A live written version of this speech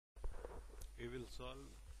We will solve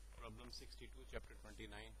problem 62, chapter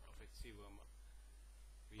 29 of HC Verma.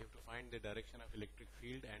 We have to find the direction of electric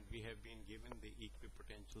field, and we have been given the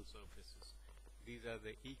equipotential surfaces. These are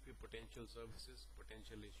the equipotential surfaces.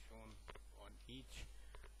 Potential is shown on each,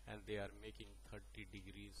 and they are making 30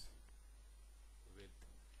 degrees with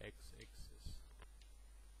x-axis.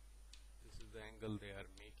 This is the angle they are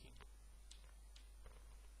making.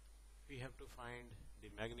 We have to find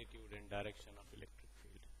the magnitude and direction of electric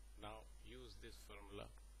field. Now use this formula.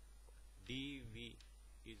 dV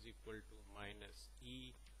is equal to minus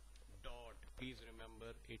E dot. Please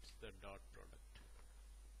remember it's the dot product.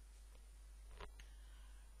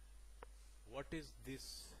 What is this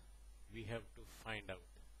we have to find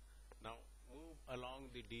out? Now move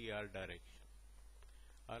along the dr direction.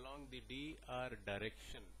 Along the dr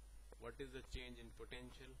direction, what is the change in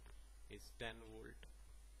potential? Is 10 volt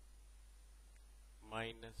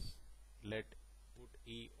minus, let put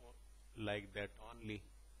E like that only,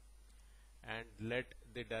 and let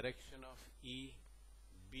the direction of E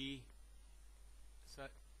be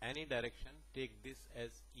any direction. Take this as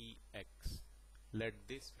EX. Let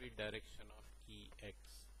this be direction of EX,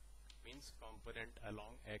 means component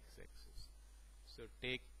along x-axis. So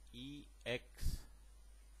take EX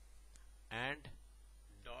and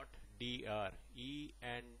dot dr.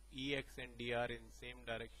 EX and dr in same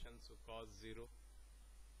direction, so cos 0.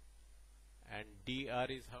 And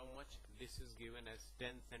dr is how much? This is given as 10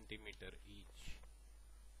 centimeter each.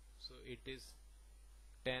 So it is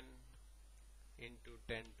 10 into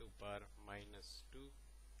 10 to power minus 2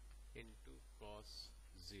 into cos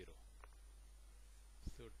 0.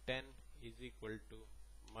 So 10 is equal to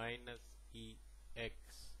minus EX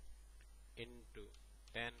into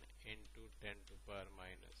 10 into 10 to power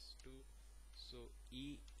minus 2. So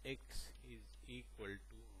EX is equal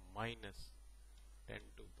to minus 10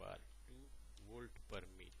 to power 2 volt per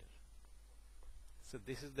meter. So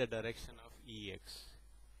this is the direction of EX,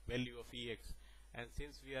 value of EX, and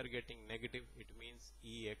since we are getting negative, it means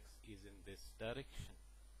EX is in this direction.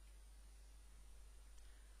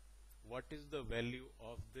 What is the value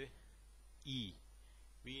of the E?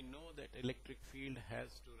 We know that electric field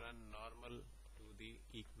has to run normal to the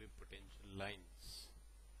equipotential lines.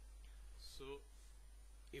 So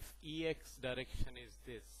if EX direction is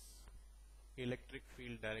this, electric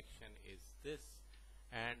field direction is this,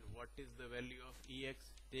 and what is the value of EX?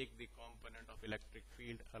 Take the component of electric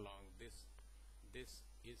field along this. This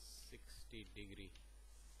is 60 degree.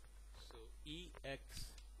 So EX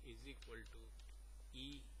is equal to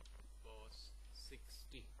E cos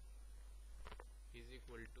 60 is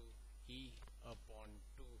equal to E upon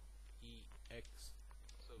 2 EX.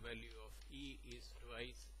 So value of E is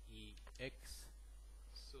twice EX.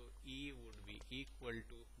 So E would be equal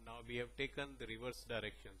to, now we have taken the reverse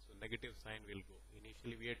direction, so negative sign will go.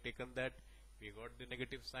 Initially we had taken that, we got the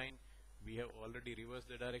negative sign, we have already reversed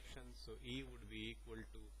the direction, so E would be equal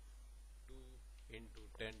to 2 into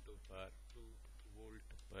 10 to power 2 volt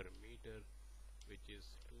per meter, which is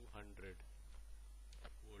 200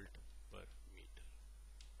 volt per meter.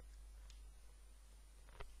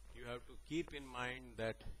 You have to keep in mind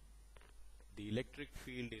that the electric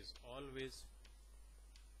field is always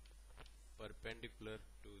perpendicular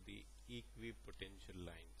to the equipotential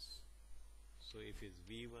lines. So if it is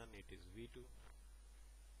V1, it is V2.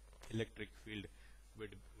 Electric field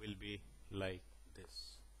will be like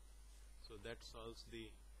this. So that solves the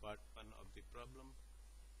part 1 of the problem.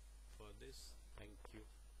 For this, thank you.